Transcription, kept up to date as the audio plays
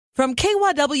From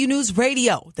KYW News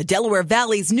Radio, the Delaware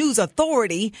Valley's news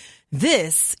authority,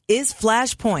 this is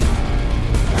Flashpoint.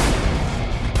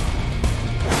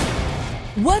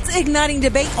 What's igniting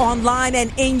debate online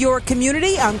and in your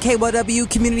community? I'm KYW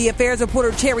Community Affairs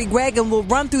reporter Cherry Gregg, and we'll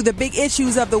run through the big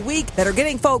issues of the week that are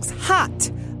getting folks hot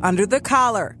under the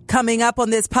collar. Coming up on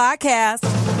this podcast,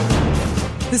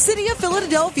 the city of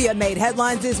Philadelphia made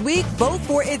headlines this week, both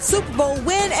for its Super Bowl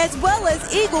win as well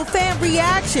as Eagle fan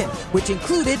reaction, which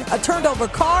included a turned-over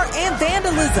car and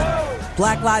vandalism.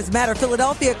 Black Lives Matter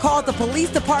Philadelphia called the police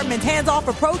department's hands-off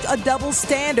approach a double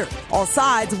standard. All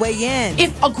sides weigh in.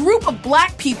 If a group of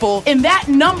black people in that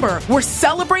number were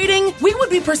celebrating, we would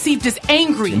be perceived as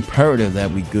angry. It's imperative that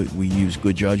we use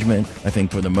good judgment. I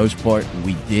think for the most part,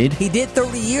 we did. He did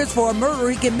 30 years for a murder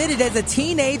he committed as a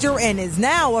teenager and is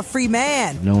now a free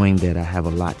man. Knowing that I have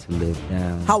a lot to live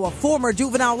down. How a former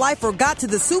juvenile lifer got to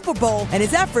the Super Bowl and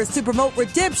his efforts to promote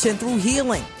redemption through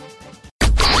healing.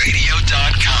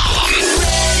 Radio.com.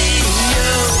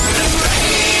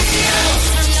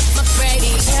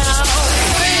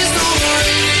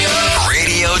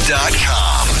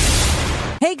 Radio.com.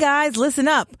 Hey guys, listen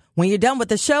up. When you're done with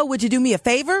the show, would you do me a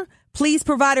favor? Please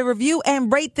provide a review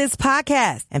and rate this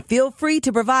podcast. And feel free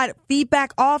to provide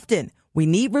feedback often. We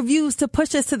need reviews to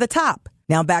push us to the top.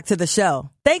 Now back to the show.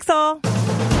 Thanks all.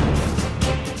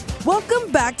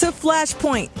 Welcome back to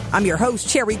Flashpoint. I'm your host,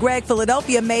 Cherry Gregg.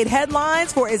 Philadelphia made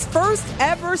headlines for its first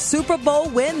ever Super Bowl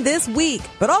win this week,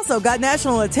 but also got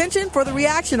national attention for the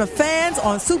reaction of fans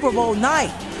on Super Bowl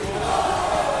night.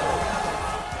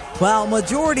 While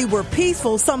majority were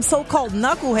peaceful, some so-called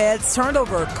knuckleheads turned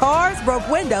over cars, broke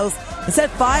windows, and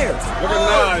set fires. Look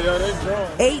at now, yo, they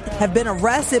drunk. 8 have been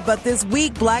arrested, but this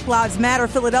week, Black Lives Matter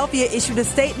Philadelphia issued a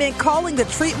statement calling the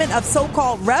treatment of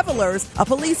so-called revelers a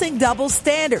policing double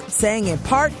standard, saying in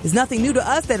part, it's nothing new to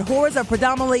us that hordes of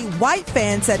predominantly white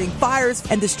fans setting fires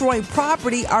and destroying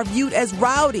property are viewed as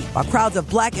rowdy, while crowds of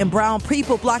black and brown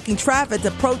people blocking traffic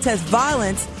to protest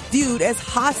violence viewed as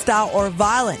hostile or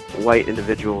violent. White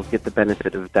individuals get the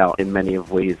benefit of doubt in many of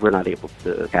ways we're not able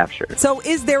to capture. So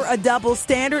is there a double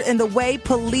standard in the way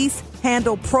police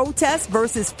handle protests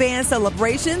versus fan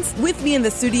celebrations? With me in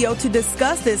the studio to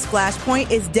discuss this Flashpoint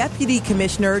is Deputy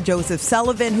Commissioner Joseph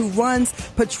Sullivan, who runs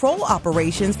patrol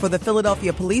operations for the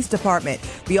Philadelphia Police Department.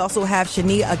 We also have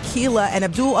Shani Akila and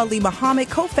Abdul Ali Muhammad,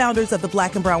 co-founders of the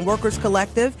Black and Brown Workers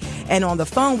Collective. And on the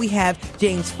phone, we have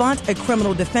James Funt, a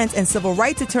criminal defense and civil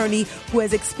rights attorney who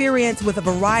has experience with a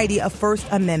variety of First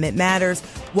Amendment matters.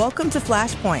 Welcome to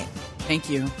Flashpoint. Thank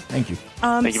you. Thank you.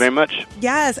 Thank you very much.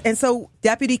 Yes. And so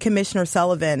Deputy Commissioner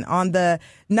Sullivan, on the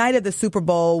night of the Super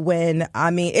Bowl when,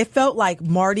 it felt like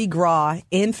Mardi Gras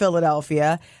in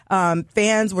Philadelphia,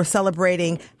 fans were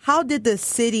celebrating. How did the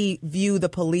city view the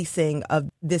policing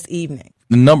of this evening?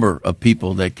 The number of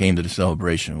people that came to the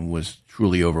celebration was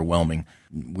truly overwhelming.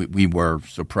 We were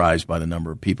surprised by the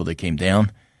number of people that came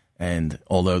down. And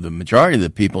although the majority of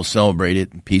the people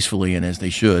celebrated peacefully and as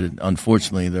they should,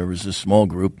 unfortunately, there was a small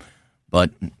group, but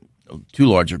too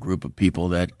large a group of people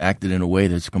that acted in a way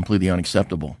that's completely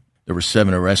unacceptable. There were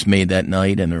 7 arrests made that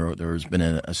night, and there has been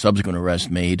a subsequent arrest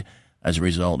made as a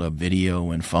result of video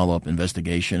and follow-up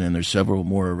investigation, and there's several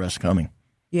more arrests coming.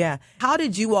 Yeah. How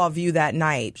did you all view that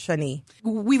night, Shani?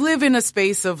 We live in a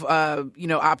space of,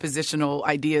 oppositional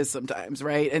ideas sometimes,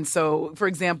 right? And so, for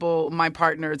example, my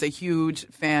partner is a huge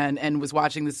fan and was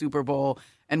watching the Super Bowl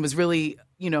and was really,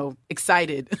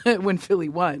 excited when Philly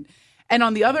won. And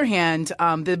on the other hand,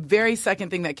 the very second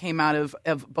thing that came out of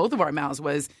both of our mouths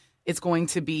was it's going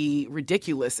to be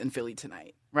ridiculous in Philly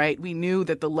tonight, right? We knew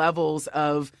that the levels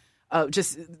of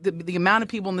just the amount of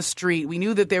people in the street, we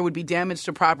knew that there would be damage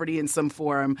to property in some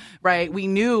form, right? We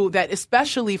knew that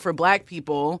especially for black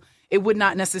people, it would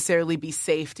not necessarily be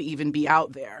safe to even be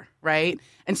out there, right?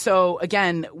 And so,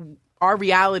 again, our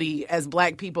reality as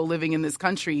black people living in this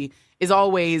country is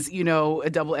always, a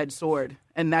double-edged sword.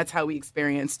 And that's how we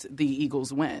experienced the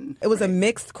Eagles win. It was a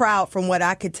mixed crowd from what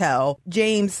I could tell.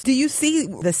 James, do you see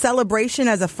the celebration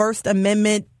as a First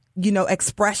Amendment,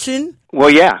 expression? Well,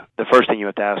 yeah. The first thing you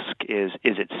have to ask is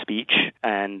it speech?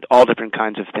 And all different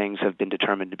kinds of things have been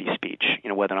determined to be speech.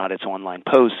 Whether or not it's online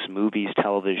posts, movies,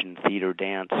 television, theater,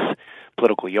 dance,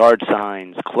 political yard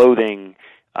signs, clothing,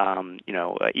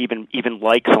 even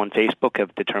likes on Facebook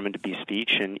have determined to be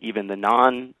speech, and even the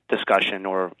non-discussion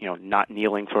or, not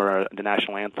kneeling for the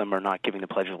national anthem or not giving the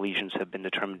Pledge of Allegiance have been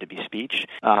determined to be speech.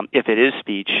 If it is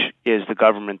speech, is the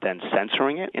government then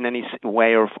censoring it in any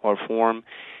way or form?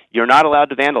 You're not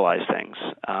allowed to vandalize things.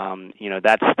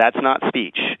 That's not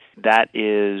speech. That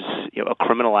is a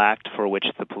criminal act for which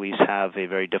the police have a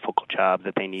very difficult job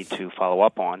that they need to follow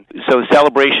up on. So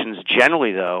celebrations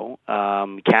generally, though,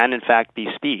 can in fact be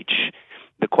speech.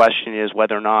 The question is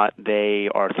whether or not they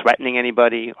are threatening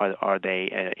anybody. Are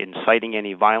they inciting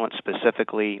any violence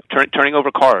specifically? Turning over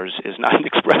cars is not an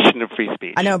expression of free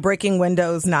speech. I know breaking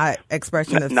windows, not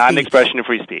expression of speech. Not an expression of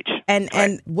free speech.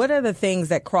 And what are the things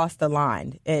that crossed the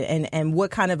line, and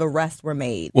what kind of arrests were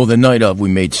made? Well, the night of, we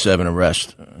made 7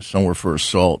 arrests. Some were for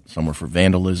assault, some were for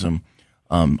vandalism,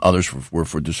 others were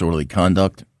for disorderly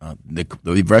conduct.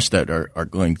 The arrests that are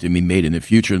going to be made in the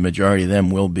future, the majority of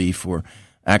them will be for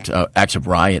acts of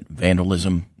riot,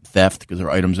 vandalism, theft, because there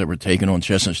are items that were taken on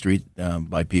Chestnut Street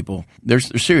by people.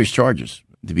 There's serious charges.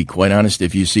 To be quite honest,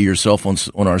 if you see yourself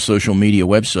on our social media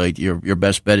website, your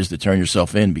best bet is to turn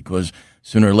yourself in, because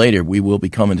sooner or later we will be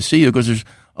coming to see you, because there's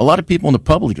a lot of people in the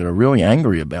public that are really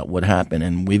angry about what happened,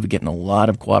 and we've been getting a lot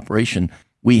of cooperation.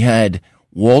 We had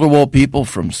wall-to-wall people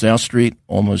from South Street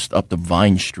almost up to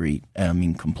Vine Street,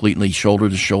 completely shoulder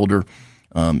to shoulder,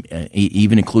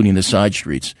 even including the side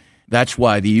streets. That's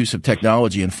why the use of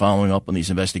technology and following up on these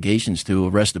investigations to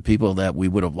arrest the people that we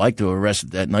would have liked to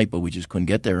arrest that night, but we just couldn't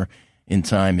get there in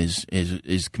time, is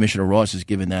Commissioner Ross has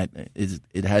given that.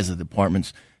 It has the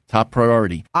department's top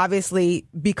priority. Obviously,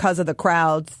 because of the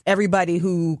crowds, everybody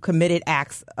who committed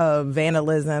acts of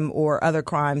vandalism or other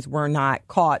crimes were not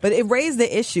caught. But it raised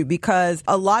the issue because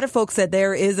a lot of folks said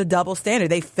there is a double standard.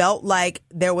 They felt like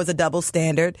there was a double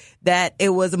standard, that it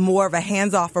was more of a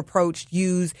hands-off approach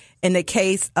used in the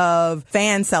case of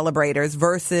fan celebrators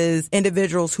versus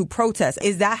individuals who protest.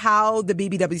 Is that how the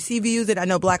BBWC views it? I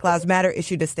know Black Lives Matter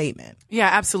issued a statement. Yeah,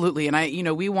 absolutely.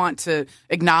 And we want to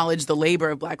acknowledge the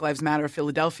labor of Black Lives Matter of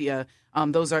Philadelphia.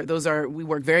 Those are we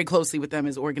work very closely with them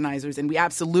as organizers, and we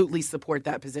absolutely support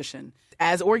that position.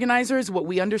 As organizers, what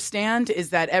we understand is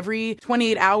that every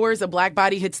 28 hours a black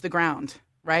body hits the ground,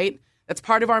 right? That's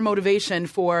part of our motivation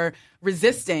for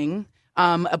resisting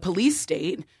a police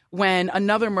state when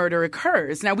another murder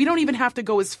occurs. Now, we don't even have to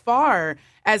go as far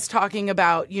as talking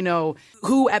about,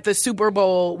 who at the Super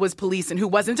Bowl was police and who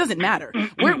wasn't. It doesn't matter.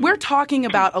 We're talking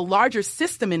about a larger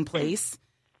system in place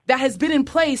that has been in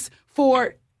place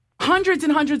for hundreds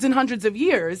and hundreds and hundreds of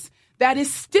years that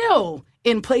is still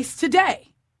in place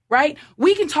today, right?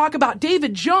 We can talk about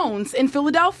David Jones in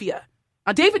Philadelphia.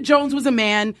 Now, David Jones was a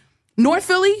man, North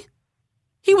Philly.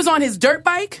 He was on his dirt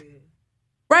bike,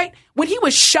 right? When he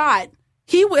was shot,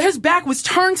 his back was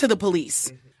turned to the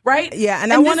police, right? Yeah,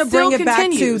 and I want to bring it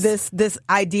back to this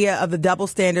idea of the double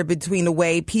standard between the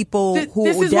way people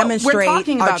who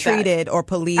demonstrate are treated or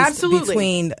policed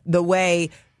between the way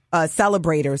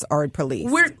celebrators are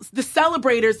policed. The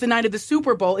celebrators the night of the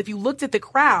Super Bowl, if you looked at the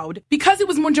crowd, because it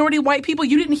was majority white people,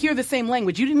 you didn't hear the same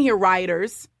language. You didn't hear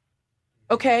rioters,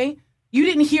 okay? You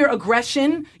didn't hear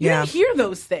aggression. You didn't hear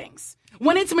those things.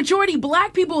 When it's majority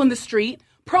black people in the street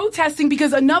protesting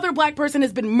because another black person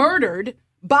has been murdered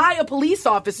by a police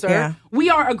officer, we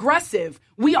are aggressive.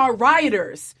 We are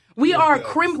rioters. We are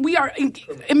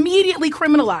immediately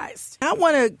criminalized. I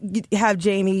want to have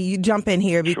Jamie, you jump in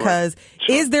here because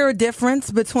is there a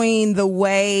difference between the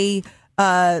way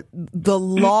the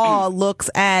law looks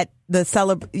at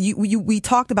the we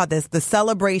talked about this, the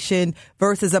celebration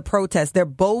versus a protest? They're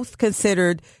both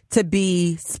considered to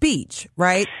be speech,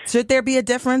 right? Should there be a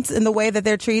difference in the way that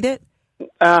they're treated?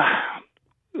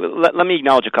 Let me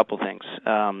acknowledge a couple things.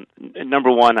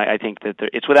 Number one, I think that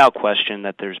it's without question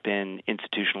that there's been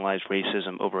institutionalized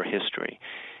racism over history.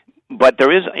 But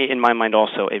there is, in my mind,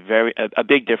 also a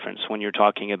big difference when you're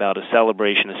talking about a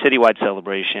celebration, a citywide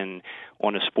celebration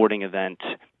on a sporting event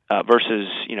versus,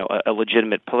 a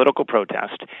legitimate political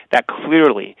protest. That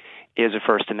clearly is a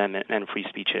First Amendment and free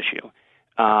speech issue.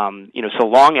 So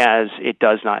long as it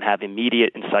does not have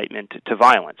immediate incitement to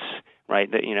violence, right?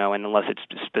 And unless it's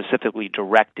specifically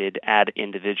directed at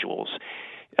individuals,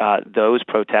 those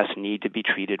protests need to be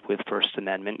treated with First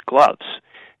Amendment gloves.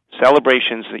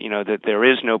 Celebrations, that there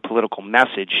is no political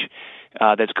message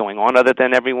that's going on other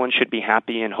than everyone should be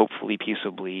happy and hopefully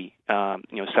peaceably,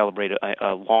 celebrate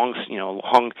a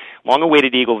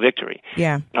long-awaited Eagle victory.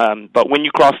 Yeah. But when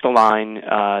you cross the line,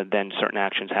 then certain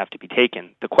actions have to be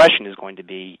taken. The question is going to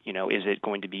be, is it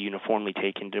going to be uniformly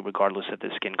taken regardless of the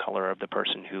skin color of the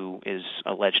person who is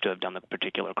alleged to have done the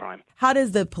particular crime? How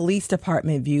does the police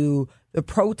department view the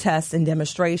protests and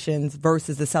demonstrations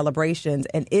versus the celebrations?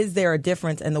 And is there a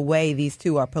difference in the way these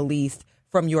two are policed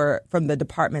from the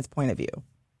department's point of view?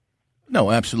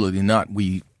 No, absolutely not.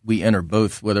 We enter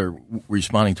both, whether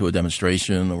responding to a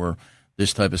demonstration or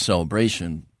this type of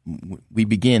celebration. we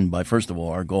begin by, first of all,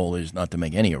 our goal is not to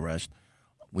make any arrest.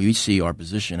 We see our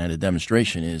position at a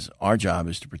demonstration is our job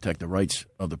is to protect the rights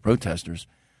of the protesters,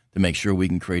 to make sure we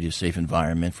can create a safe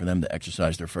environment for them to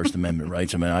exercise their First Amendment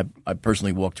rights. I mean, I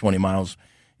personally walked 20 miles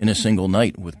in a single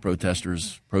night with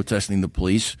protesters protesting the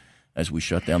police as we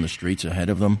shut down the streets ahead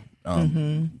of them.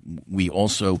 We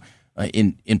also,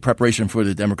 in preparation for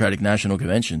the Democratic National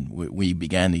Convention, we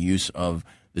began the use of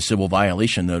the civil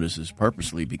violation notices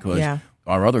purposely because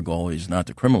our other goal is not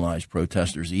to criminalize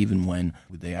protesters even when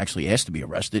they actually ask to be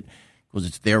arrested, because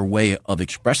it's their way of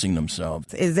expressing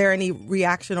themselves. Is there any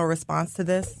reaction or response to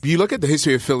this? If you look at the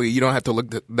history of Philly, you don't have to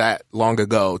look that long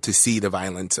ago to see the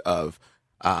violence of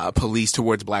police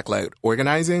towards black-led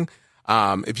organizing.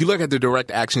 If you look at the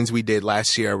direct actions we did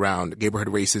last year around neighborhood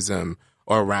racism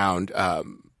or around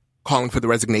calling for the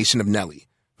resignation of Nelly,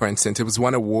 for instance, it was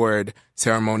one award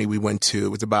ceremony we went to. It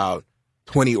was about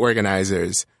 20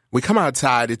 organizers. We come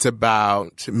outside, it's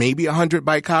about maybe 100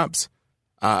 bike cops.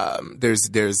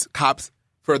 There's cops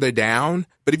further down.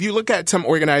 But if you look at some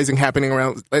organizing happening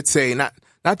around, let's say, not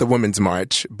the Women's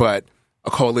March, but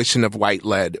a coalition of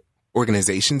white-led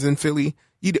organizations in Philly,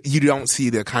 you don't see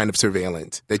the kind of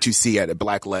surveillance that you see at a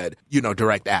black-led,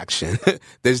 direct action.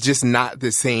 There's just not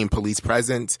the same police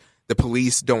presence. The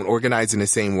police don't organize in the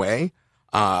same way.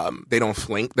 They don't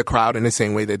flank the crowd in the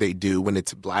same way that they do when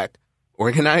it's black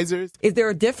organizers. Is there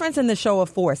a difference in the show of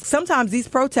force? Sometimes these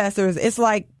protesters, it's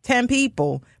like 10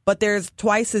 people, but there's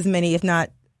twice as many, if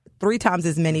not 3 times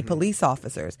as many police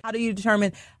officers. How do you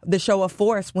determine the show of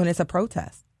force when it's a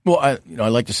protest? Well, I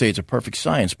like to say it's a perfect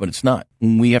science, but it's not.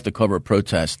 We have to cover a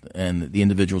protest, and the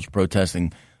individuals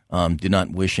protesting did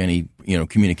not wish any,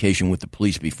 communication with the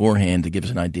police beforehand to give us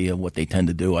an idea of what they tend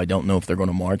to do. I don't know if they're going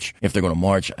to march. If they're going to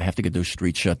march, I have to get those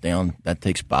streets shut down. That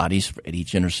takes bodies at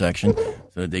each intersection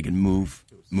so that they can move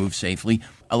safely.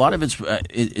 A lot of it's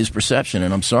is perception,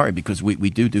 and I'm sorry, because we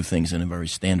do things in a very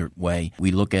standard way.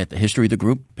 We look at the history of the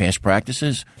group, past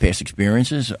practices, past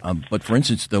experiences. But for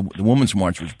instance, the Women's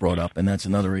March was brought up, and that's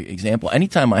another example.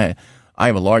 Anytime I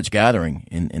have a large gathering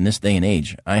in this day and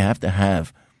age, I have to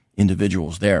have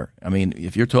individuals there. I mean,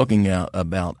 if you're talking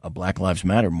about a Black Lives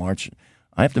Matter march,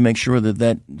 I have to make sure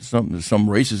that some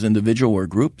racist individual or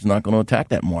group is not going to attack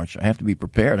that march. I have to be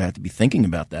prepared. I have to be thinking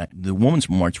about that. The Women's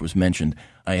March was mentioned.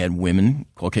 I had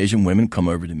Caucasian women come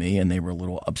over to me, and they were a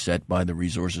little upset by the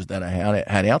resources that I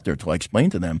had out there. So I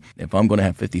explained to them, if I'm going to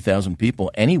have 50,000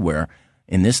 people anywhere,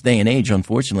 in this day and age,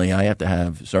 unfortunately, I have to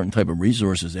have certain type of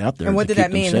resources out there. And what did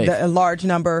that mean? A large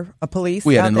number of police?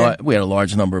 We had a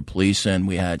large number of police, and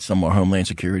we had some of our Homeland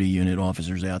Security Unit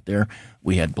officers out there.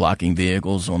 We had blocking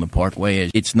vehicles on the Parkway.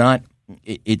 It's not.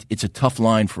 It's a tough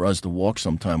line for us to walk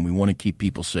sometimes. We want to keep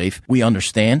people safe. We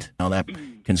understand how that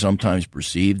can sometimes be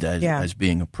perceived as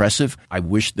being oppressive. I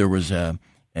wish there was a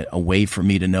way for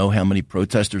me to know how many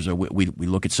protesters are. We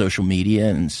look at social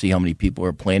media and see how many people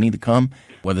are planning to come,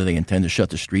 whether they intend to shut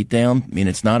the street down. I mean,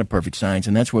 it's not a perfect science,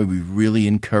 and that's why we really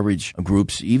encourage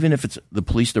groups, even if it's the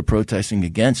police they're protesting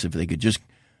against, if they could just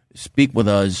speak with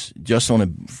us just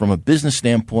from a business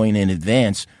standpoint in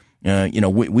advance,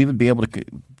 we would be able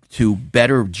to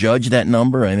better judge that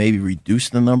number and maybe reduce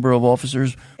the number of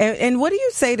officers. And what do you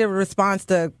say to response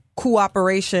to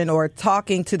cooperation or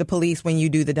talking to the police when you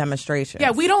do the demonstration?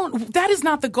 Yeah, that is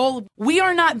not the goal. We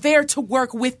are not there to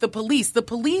work with the police. The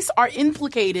police are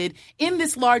implicated in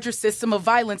this larger system of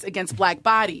violence against black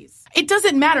bodies. It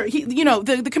doesn't matter.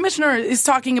 The commissioner is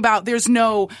talking about there's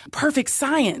no perfect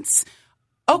science.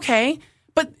 Okay,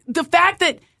 but the fact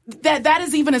that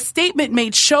is even a statement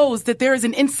made shows that there is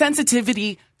an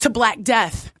insensitivity to black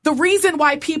death. The reason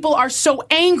why people are so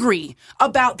angry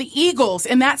about the Eagles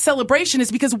and that celebration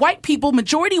is because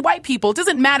majority white people, it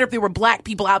doesn't matter if there were black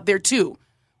people out there too.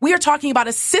 We are talking about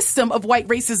a system of white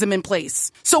racism in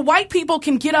place. So white people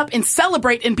can get up and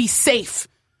celebrate and be safe.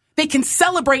 They can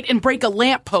celebrate and break a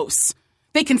lamppost.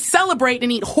 They can celebrate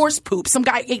and eat horse poop. Some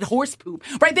guy ate horse poop,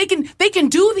 right? They can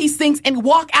do these things and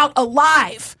walk out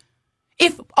alive.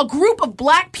 If a group of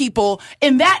black people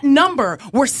in that number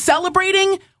were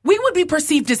celebrating, we would be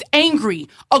perceived as angry,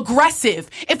 aggressive.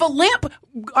 If a lamp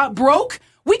broke,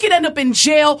 we could end up in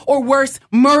jail or worse,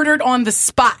 murdered on the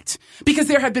spot, because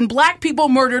there have been black people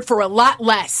murdered for a lot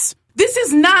less. This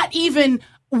is not even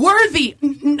worthy.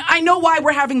 I know why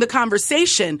we're having the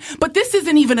conversation, but this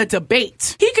isn't even a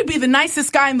debate. He could be the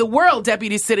nicest guy in the world,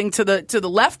 deputy sitting to the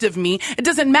left of me. It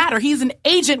doesn't matter. He's an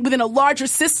agent within a larger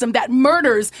system that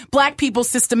murders black people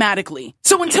systematically.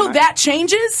 So until that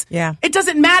changes, it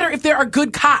doesn't matter if there are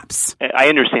good cops. I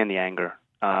understand the anger.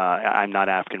 I'm not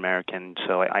African American,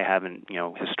 so I haven't,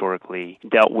 historically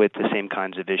dealt with the same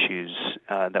kinds of issues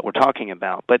that we're talking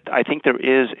about. But I think there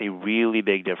is a really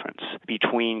big difference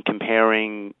between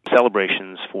comparing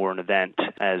celebrations for an event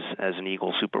as an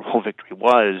Eagles Super Bowl victory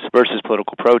was versus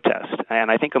political protest. And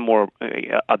I think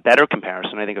a better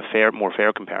comparison, I think more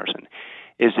fair comparison,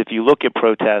 is if you look at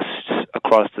protests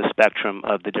across the spectrum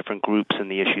of the different groups and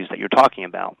the issues that you're talking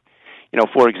about.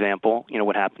 For example,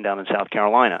 what happened down in South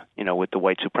Carolina, with the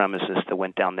white supremacists that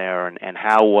went down there, and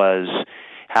how was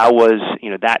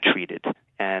that treated?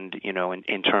 And,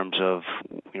 in terms of,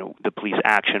 the police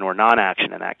action or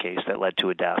non-action in that case that led to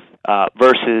a death,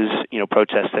 versus,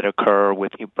 protests that occur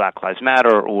with Black Lives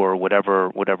Matter or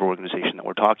whatever organization that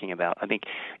we're talking about. I think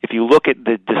if you look at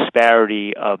the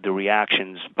disparity of the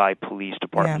reactions by police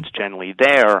departments generally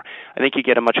there, I think you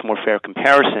get a much more fair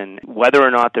comparison. Whether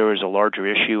or not there is a larger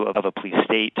issue of a police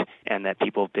state and that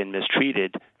people have been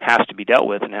mistreated has to be dealt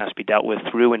with, and has to be dealt with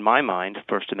through, in my mind,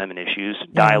 First Amendment issues,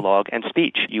 dialogue, and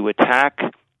speech. You attack,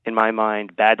 in my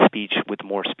mind, bad speech with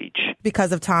more speech.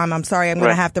 Because of time, I'm sorry, I'm going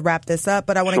to have to wrap this up,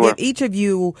 but I want to give each of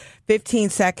you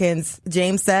 15 seconds.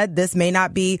 James said this may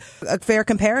not be a fair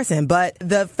comparison, but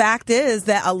the fact is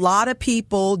that a lot of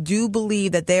people do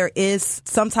believe that there is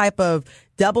some type of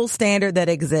double standard that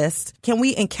exists. Can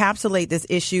we encapsulate this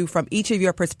issue from each of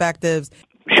your perspectives?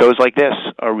 Shows like this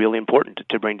are really important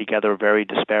to bring together very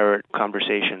disparate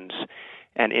conversations.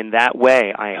 And in that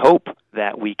way, I hope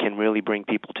that we can really bring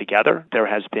people together. There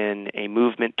has been a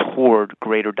movement toward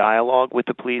greater dialogue with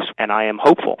the police, and I am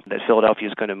hopeful that Philadelphia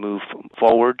is going to move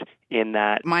forward in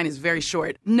that. Mine is very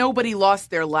short. Nobody lost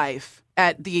their life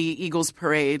at the Eagles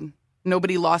parade.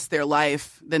 Nobody lost their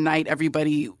life the night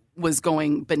everybody was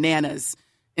going bananas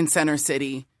in Center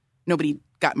City. Nobody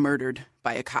got murdered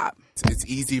by a cop. It's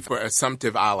easy for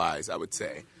assumptive allies, I would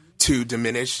say, to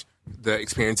diminish the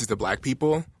experiences of Black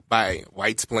people by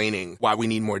white-splaining why we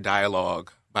need more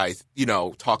dialogue, by,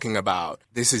 talking about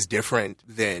this is different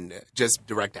than just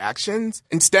direct actions.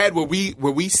 Instead, what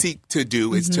we seek to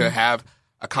do is to have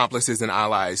accomplices and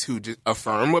allies who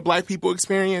affirm what Black people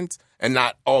experience and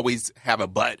not always have a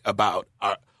but about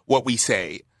what we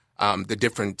say the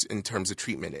difference in terms of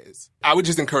treatment is. I would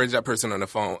just encourage that person on the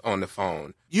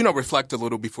phone, reflect a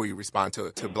little before you respond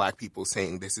to Black people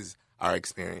saying this is our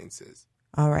experiences.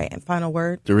 All right. And final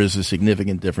word. There is a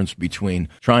significant difference between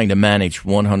trying to manage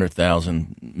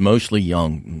 100,000, mostly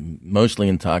young, mostly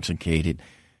intoxicated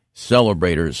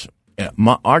celebrators.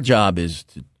 Our job is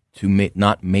to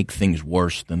not make things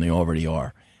worse than they already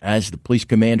are. As the police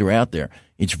commander out there,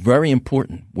 it's very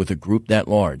important with a group that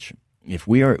large. If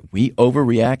we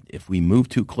overreact, if we move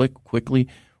too quickly,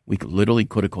 we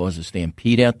could have caused a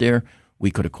stampede out there. We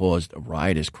could have caused a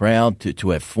riotous crowd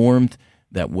to have formed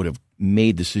that would have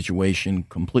made the situation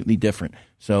completely different.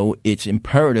 So it's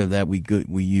imperative that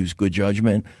we use good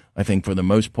judgment. I think for the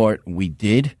most part we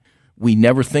did. We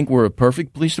never think we're a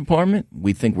perfect police department.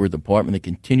 We think we're a department that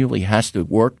continually has to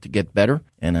work to get better.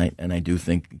 And I do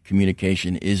think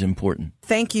communication is important.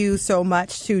 Thank you so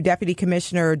much to Deputy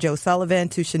Commissioner Joe Sullivan,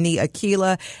 to Shani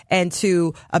Akila, and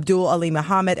to Abdul Ali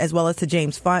Muhammad, as well as to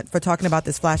James Funt for talking about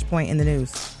this flashpoint in the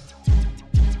news.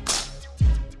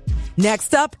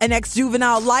 Next up, an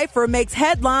ex-juvenile lifer makes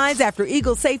headlines after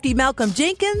Eagles safety Malcolm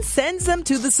Jenkins sends them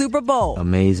to the Super Bowl.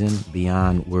 Amazing,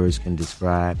 beyond words can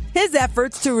describe. His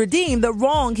efforts to redeem the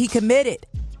wrong he committed.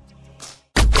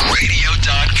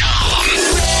 Radio.com.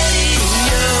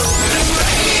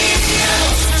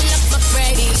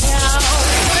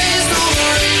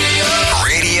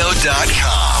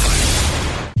 Radio.com.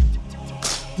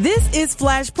 This is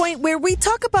Flashpoint, where we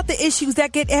talk about the issues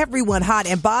that get everyone hot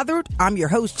and bothered. I'm your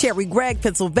host, Cherry Gregg.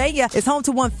 Pennsylvania is home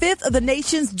to 1/5 of the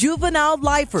nation's juvenile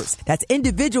lifers. That's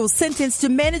individuals sentenced to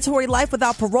mandatory life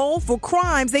without parole for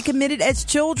crimes they committed as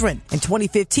children. In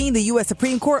 2015, the U.S.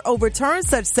 Supreme Court overturned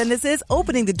such sentences,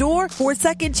 opening the door for a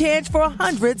second chance for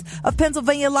hundreds of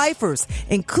Pennsylvania lifers,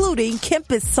 including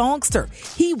Kempis Songster.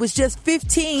 He was just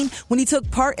 15 when he took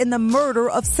part in the murder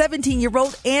of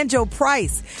 17-year-old Anjo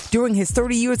Price. During his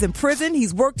 30 years in prison,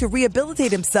 he's worked to rehabilitate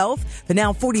himself. The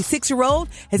now 46-year-old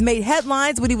has made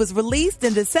headlines when he was released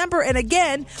in December, and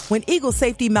again when Eagles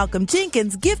safety Malcolm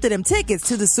Jenkins gifted him tickets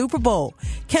to the Super Bowl.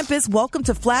 Kempis, welcome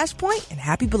to Flashpoint and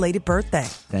happy belated birthday.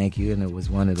 Thank you, and it was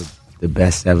one of the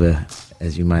best ever,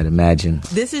 as you might imagine.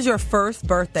 This is your first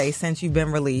birthday since you've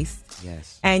been released.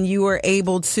 Yes. And you were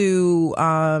able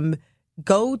to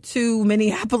go to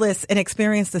Minneapolis and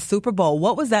experience the Super Bowl.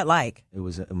 What was that like? It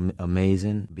was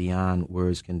amazing, beyond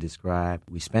words can describe.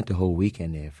 We spent the whole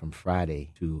weekend there from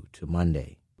Friday to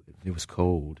Monday. It was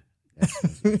cold.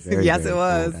 Very, Yes, very it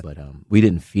was. cold. But we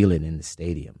didn't feel it in the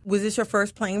stadium. Was this your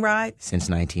first plane ride? Since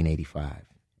 1985,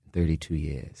 32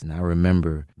 years. And I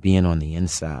remember being on the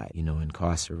inside,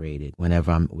 incarcerated.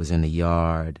 Whenever I was in the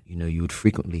yard, you would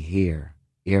frequently hear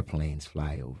airplanes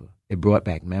fly over. It brought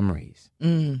back memories.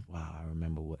 Wow, I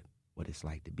remember what it's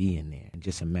like to be in there. And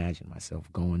just imagine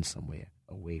myself going somewhere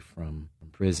away from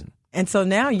prison. And so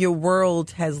now your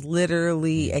world has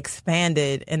literally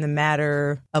expanded in a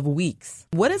matter of weeks.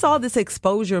 What has all this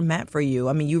exposure meant for you?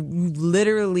 I mean, you've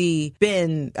literally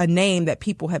been a name that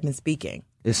people have been speaking.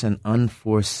 It's an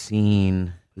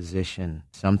unforeseen position,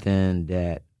 something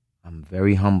that I'm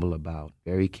very humble about,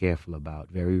 very careful about,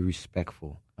 very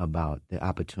respectful about the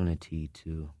opportunity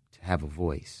to have a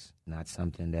voice, not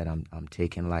something that I'm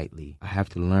taking lightly. I have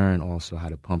to learn also how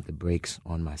to pump the brakes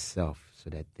on myself so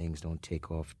that things don't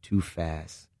take off too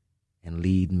fast and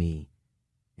lead me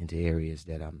into areas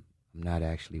that I'm not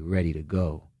actually ready to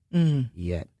go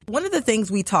yet. One of the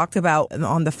things we talked about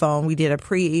on the phone, we did a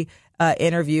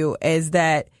pre-interview, is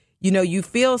that, you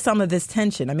feel some of this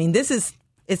tension. I mean,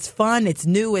 it's fun, it's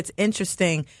new, it's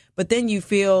interesting, but then you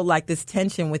feel like this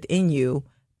tension within you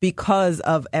because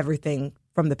of everything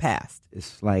from the past.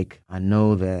 It's like I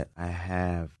know that I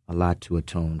have a lot to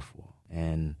atone for.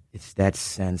 And it's that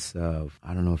sense of,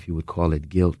 I don't know if you would call it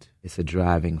guilt. It's a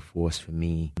driving force for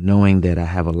me, knowing that I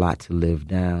have a lot to live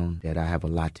down, that I have a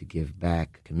lot to give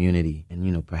back, community.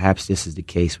 And, perhaps this is the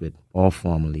case with all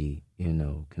formerly,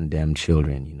 condemned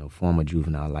children, former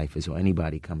juvenile lifers, or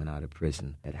anybody coming out of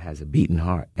prison that has a beating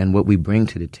heart. And what we bring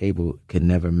to the table can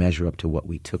never measure up to what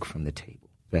we took from the table,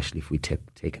 especially if we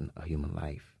taken a human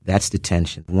life. That's the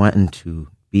tension, wanting to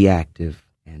be active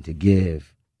and to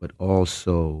give, but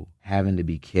also having to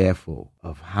be careful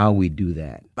of how we do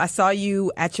that. I saw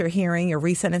you at your hearing, your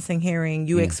resentencing hearing.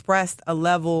 You expressed a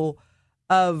level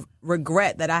of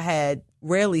regret that I had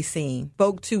rarely seen.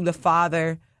 Spoke to the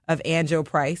father of Angel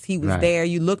Price. He was there.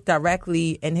 You looked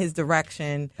directly in his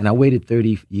direction. And I waited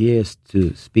 30 years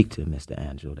to speak to Mr.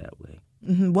 Angel that way.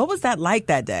 Mm-hmm. What was that like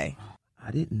that day?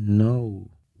 I didn't know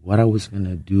what I was going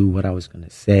to do, what I was going to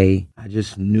say. I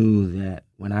just knew that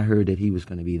when I heard that he was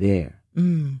going to be there,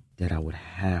 that I would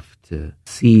have to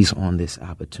seize on this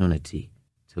opportunity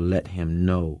to let him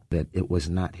know that it was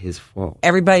not his fault.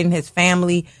 Everybody in his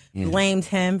family blamed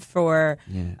him for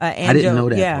Angel. I didn't know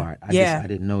that part. I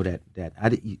didn't know that.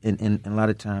 And a lot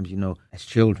of times, as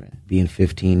children, being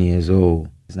 15 years old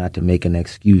is not to make an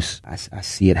excuse. I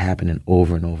see it happening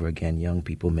over and over again, young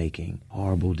people making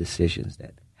horrible decisions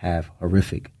that have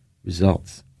horrific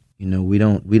results. We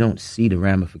don't see the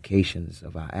ramifications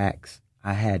of our acts.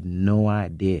 I had no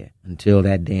idea until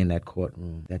that day in that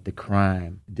courtroom that the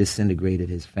crime disintegrated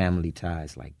his family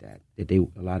ties like that. That a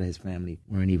lot of his family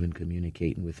weren't even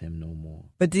communicating with him no more.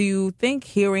 But do you think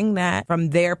hearing that from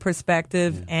their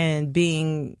perspective and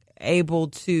being able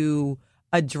to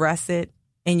address it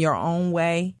in your own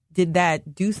way, did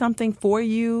that do something for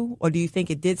you, or do you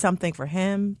think it did something for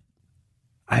him?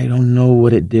 I don't know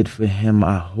what it did for him.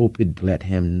 I hope it let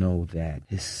him know that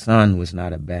his son was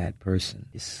not a bad person.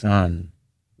 His son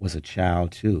was a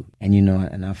child too. And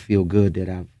and I feel good that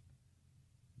I've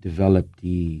developed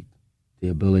the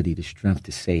ability, the strength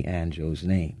to say Angel's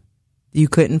name. You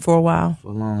couldn't for a while? For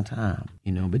a long time,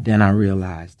 but then I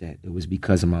realized that it was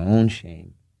because of my own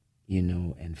shame,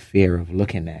 and fear of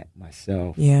looking at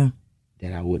myself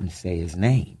that I wouldn't say his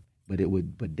name.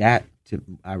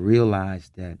 I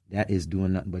realized that is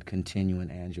doing nothing but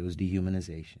continuing Angel's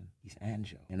dehumanization. He's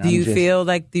Angel. And do you feel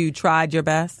like you tried your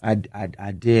best? I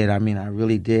did. I mean, I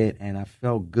really did. And I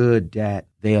felt good that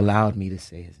they allowed me to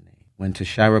say his name. When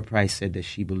Tashira Price said that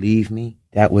she believed me,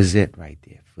 that was it right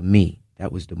there for me.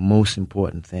 That was the most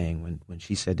important thing when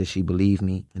she said that she believed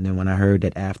me. And then when I heard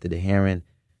that after the hearing,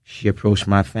 she approached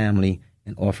my family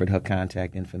and offered her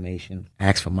contact information,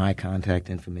 asked for my contact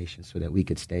information so that we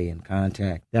could stay in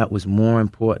contact. That was more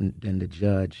important than the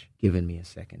judge giving me a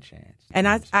second chance. And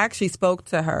I actually spoke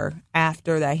to her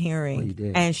after that hearing. Oh, you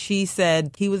did? And she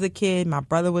said he was a kid, my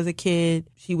brother was a kid.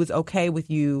 She was okay with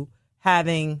you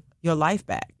having your life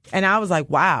back. And I was like,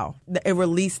 wow. It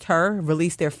released her,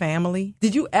 released their family.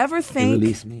 Did you ever think... It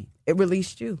released me. It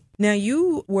released you. Now,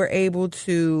 you were able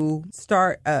to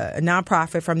start a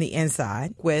nonprofit from the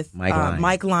inside with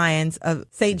Mike Lyons of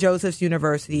St. Joseph's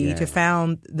University to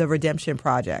found the Redemption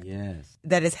Project. Yes.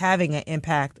 That is having an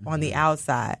impact on the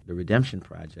outside. The Redemption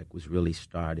Project was really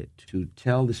started to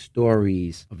tell the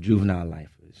stories of juvenile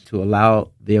lifers, to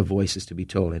allow their voices to be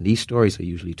told. And these stories are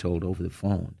usually told over the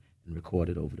phone and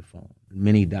recorded over the phone.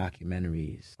 Many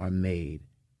documentaries are made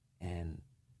and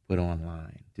put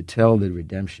online to tell the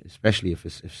redemption, especially if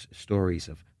it's stories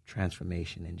of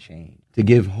transformation and change, to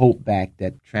give hope back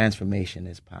that transformation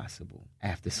is possible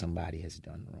after somebody has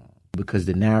done wrong. Because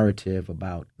the narrative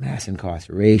about mass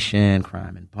incarceration,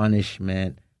 crime and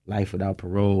punishment, life without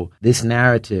parole, this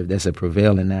narrative that's a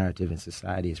prevailing narrative in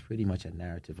society is pretty much a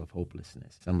narrative of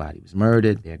hopelessness. Somebody was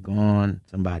murdered, they're gone.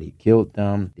 Somebody killed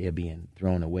them, they're being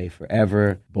thrown away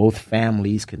forever. Both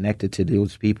families connected to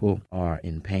those people are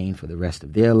in pain for the rest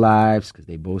of their lives because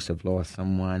they both have lost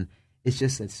someone. It's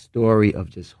just a story of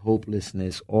just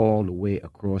hopelessness all the way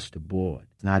across the board.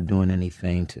 It's not doing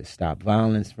anything to stop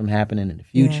violence from happening in the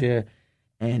future.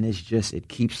 Yeah. And it's just, it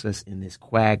keeps us in this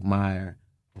quagmire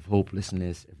of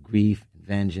hopelessness, of grief, and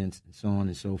vengeance, and so on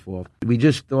and so forth. We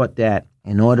just thought that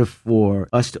in order for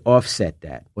us to offset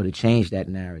that or to change that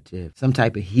narrative, some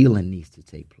type of healing needs to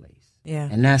take place. Yeah.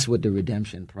 And that's what the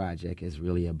Redemption Project is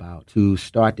really about, to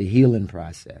start the healing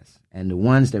process. And the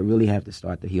ones that really have to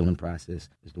start the healing process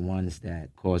is the ones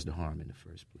that caused the harm in the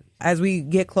first place. As we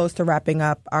get close to wrapping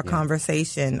up our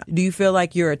conversation, do you feel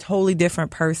like you're a totally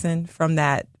different person from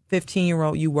that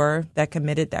 15-year-old you were that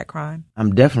committed that crime?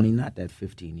 I'm definitely not that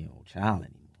 15-year-old child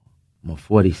anymore. I'm a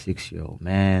 46-year-old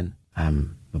man.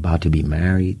 I'm about to be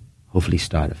married, hopefully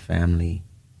start a family.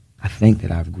 I think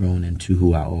that I've grown into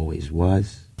who I always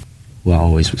was, who I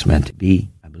always was meant to be.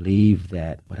 I believe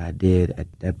that what I did at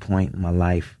that point in my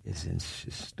life is in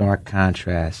stark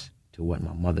contrast to what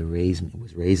my mother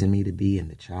was raising me to be and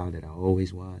the child that I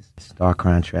always was. Stark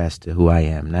contrast to who I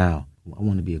am now. I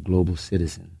want to be a global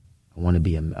citizen. I want to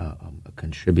be a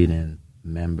contributing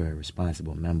member, a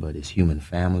responsible member of this human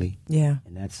family. Yeah.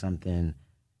 And that's something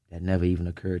that never even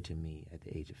occurred to me at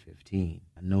the age of 15.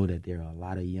 I know that there are a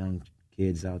lot of young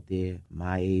kids out there,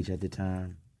 my age at the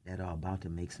time, that are about to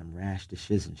make some rash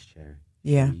decisions, Cherry.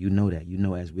 Yeah. You know that. You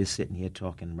know, as we're sitting here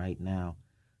talking right now,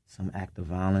 some act of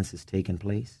violence is taking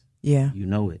place. Yeah. You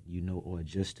know it. You know, or it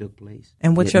just took place.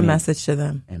 And what's your message to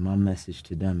them? And my message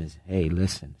to them is, hey,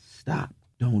 listen, stop.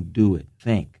 Don't do it.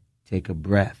 Think. Take a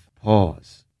breath.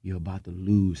 Pause. You're about to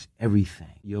lose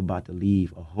everything. You're about to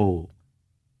leave a hole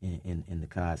in the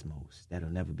cosmos that'll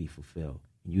never be fulfilled.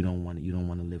 And you don't want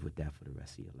to live with that for the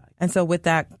rest of your life. And so with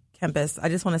that, Kempis, I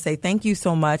just want to say thank you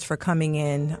so much for coming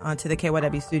in to the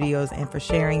KYW studios and for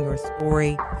sharing your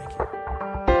story. Thank you.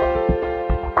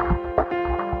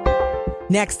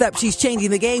 Next up, she's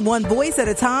changing the game one voice at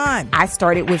a time. I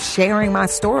started with sharing my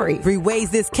story. 3 ways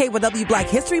this KYW Black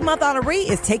History Month honoree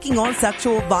is taking on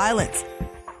sexual violence.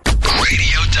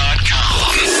 Radio.com.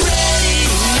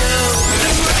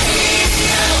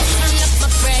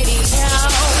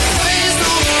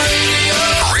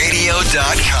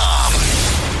 Radio.com.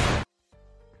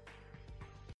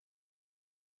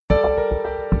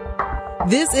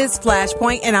 This is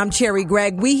Flashpoint, and I'm Cherry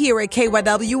Gregg. We here at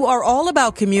KYW are all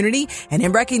about community, and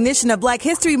in recognition of Black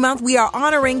History Month, we are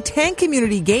honoring 10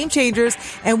 community game changers,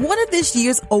 and one of this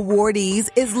year's awardees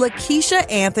is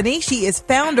Lakeisha Anthony. She is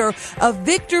founder of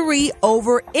Victory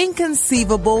Over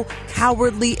Inconceivable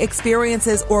Cowardly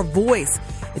Experiences, or VOICE.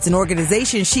 It's an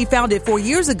organization she founded 4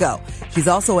 years ago. She's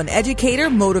also an educator,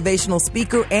 motivational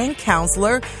speaker, and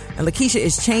counselor. And Lakeisha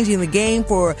is changing the game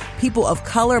for people of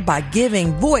color by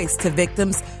giving voice to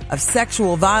victims of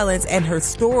sexual violence. And her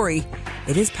story,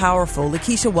 it is powerful.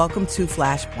 Lakeisha, welcome to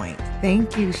Flashpoint.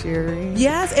 Thank you, Sherry.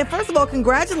 Yes, and first of all,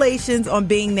 congratulations on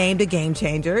being named a game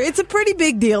changer. It's a pretty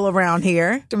big deal around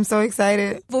here. I'm so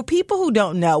excited. For people who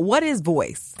don't know, what is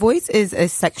VOICE? VOICE is a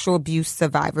sexual abuse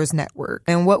survivors network.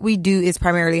 And what we do is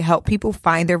primarily help people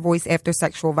find their voice after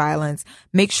sexual violence,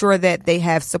 make sure that they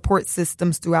have support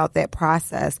systems throughout that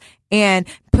process, and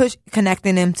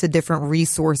connecting them to different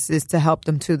resources to help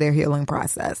them to their healing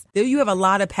process. You have a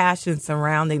lot of passion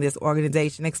surrounding this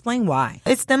organization. Explain why.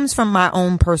 It stems from my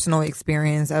own personal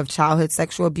experience of childhood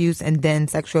sexual abuse and then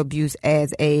sexual abuse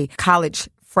as a college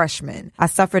freshman. I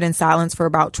suffered in silence for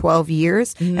about 12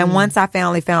 years. And once I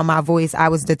finally found my voice, I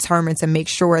was determined to make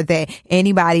sure that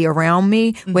anybody around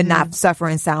me would not suffer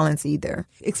in silence either.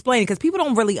 Explain it, because people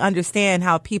don't really understand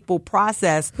how people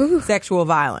process sexual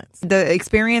violence. The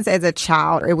experience as a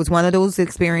child, it was one of those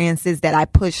experiences that I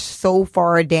pushed so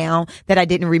far down that I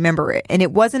didn't remember it. And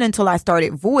it wasn't until I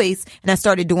started VOICE and I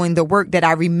started doing the work that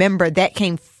I remember that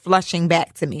came flushing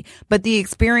back to me. But the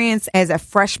experience as a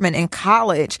freshman in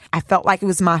college, I felt like it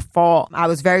was my fault. I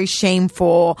was very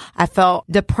shameful. I felt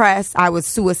depressed. I was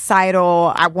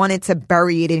suicidal. I wanted to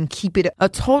bury it and keep it a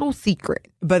total secret.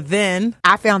 But then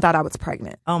I found out I was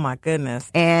pregnant. Oh my goodness.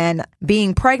 And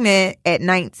being pregnant at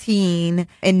 19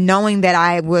 and knowing that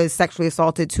I was sexually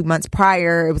assaulted 2 months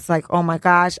prior, it was like, oh my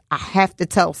gosh, I have to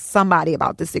tell somebody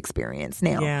about this experience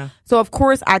now. Yeah. So of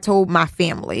course I told my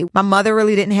family. My mother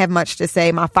really didn't have much to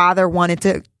say. My father wanted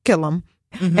to kill him.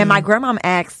 And my grandmom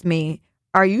asked me,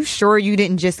 are you sure you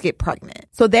didn't just get pregnant?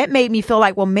 So that made me feel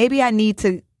like, well, maybe I need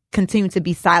to continue to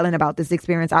be silent about this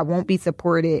experience. I won't be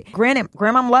supported. Granted,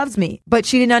 grandmom loves me, but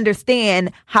she didn't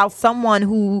understand how someone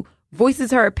who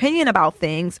voices her opinion about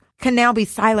things can now be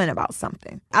silent about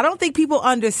something. I don't think people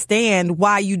understand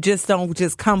why you just don't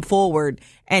just come forward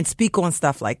and speak on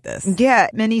stuff like this. Yeah,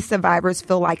 many survivors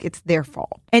feel like it's their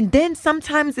fault. And then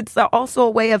sometimes it's also a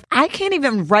way of, I can't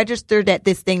even register that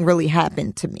this thing really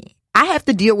happened to me. I have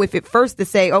to deal with it first to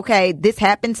say, okay, this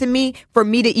happened to me, for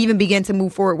me to even begin to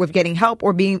move forward with getting help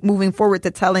or moving forward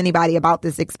to tell anybody about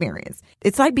this experience.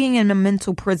 It's like being in a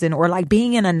mental prison or like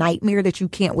being in a nightmare that you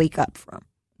can't wake up from.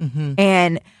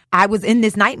 And I was in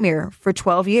this nightmare for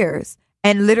 12 years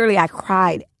and literally I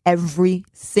cried every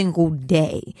single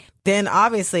day. Then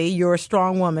obviously you're a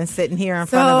strong woman sitting here in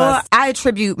front of us. I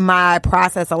attribute my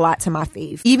process a lot to my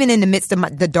faith. Even in the midst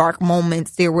of the dark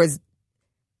moments, there was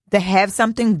to have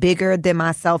something bigger than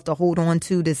myself to hold on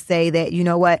to say that, you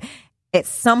know what, at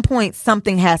some point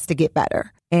something has to get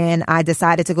better. And I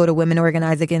decided to go to Women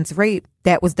Organize Against Rape.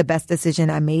 That was the best decision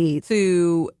I made.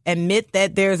 To admit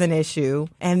that there's an issue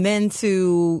and then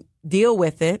to deal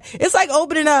with it. It's like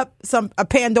opening up a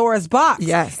Pandora's box.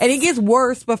 Yes. And it gets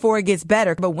worse before it gets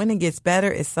better. But when it gets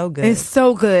better, it's so good. It's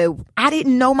so good. I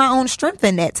didn't know my own strength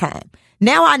in that time.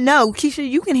 Now I know, Keisha,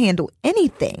 you can handle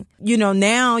anything. You know,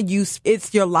 now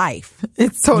it's your life.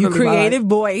 It's totally you creative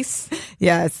voice.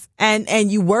 Yes.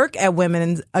 And you work at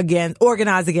Women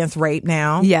Organize Against Rape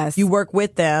now. Yes. You work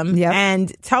with them. Yep.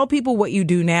 And tell people what you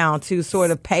do now to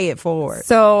sort of pay it forward.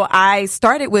 So I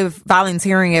started with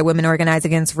volunteering at Women Organize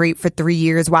Against Rape for 3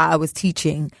 years while I was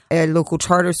teaching at a local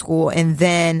charter school. And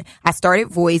then I started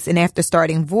Voice. And after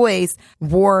starting Voice,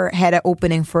 WAR had an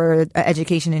opening for an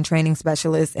education and training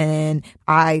specialist. And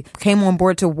I came on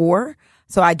board to WAR.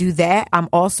 So I do that. I'm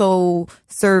also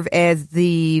serve as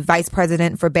the vice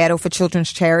president for Battle for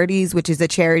Children's Charities, which is a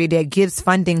charity that gives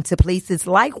funding to places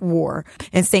like WAR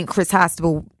and St. Chris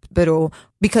Hospital,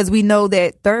 because we know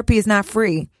that therapy is not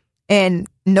free. And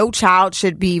no child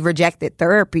should be rejected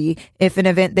therapy if an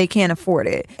event they can't afford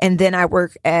it. And then I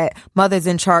work at Mothers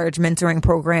in Charge mentoring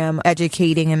program,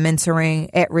 educating and mentoring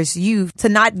at-risk youth to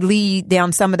not lead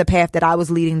down some of the path that I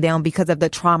was leading down because of the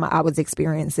trauma I was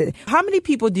experiencing. How many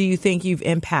people do you think you've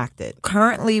impacted?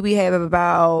 Currently, we have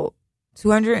about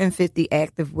 250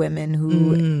 active women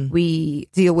who we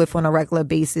deal with on a regular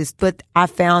basis. But I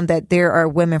found that there are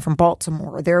women from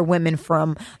Baltimore. There are women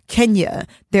from Kenya.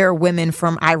 There are women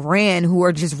from Iran who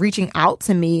are just reaching out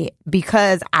to me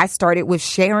because I started with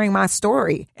sharing my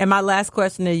story. And my last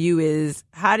question to you is,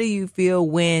 how do you feel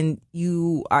when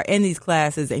you are in these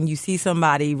classes and you see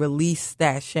somebody release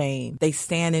that shame? They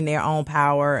stand in their own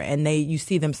power and you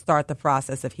see them start the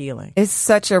process of healing. It's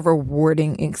such a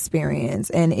rewarding experience,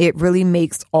 and it really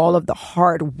makes all of the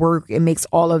hard work, it makes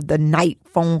all of the night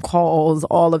phone calls,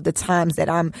 all of the times that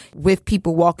I'm with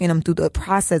people walking them through the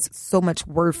process so much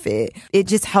worth it. It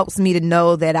just helps me to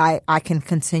know that I can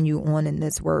continue on in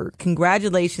this work.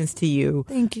 Congratulations to you.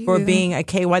 Thank you. For being a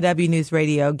KYW News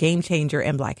Radio game changer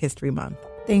in Black History Month.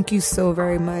 Thank you so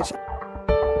very much.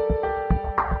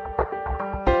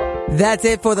 That's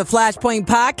it for the Flashpoint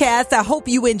Podcast. I hope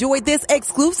you enjoyed this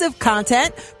exclusive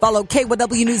content. Follow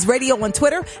KYW News Radio on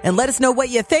Twitter and let us know what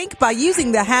you think by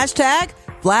using the hashtag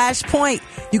Flashpoint.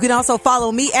 You can also follow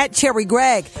me at Cherry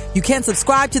Gregg. You can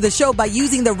subscribe to the show by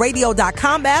using the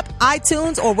radio.com app,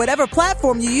 iTunes, or whatever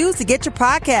platform you use to get your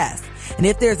podcast. And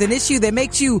if there's an issue that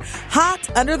makes you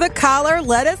hot under the collar,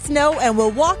 let us know and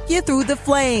we'll walk you through the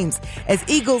flames. As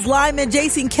Eagles lineman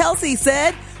Jason Kelsey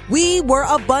said, we were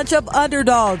a bunch of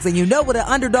underdogs. And you know what an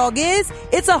underdog is?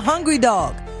 It's a hungry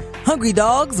dog. Hungry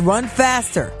dogs run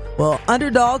faster. Well,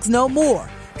 underdogs no more.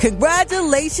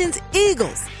 Congratulations,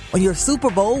 Eagles, on your Super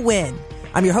Bowl win.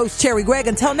 I'm your host, Cherry Gregg.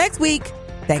 Until next week,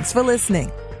 thanks for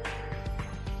listening.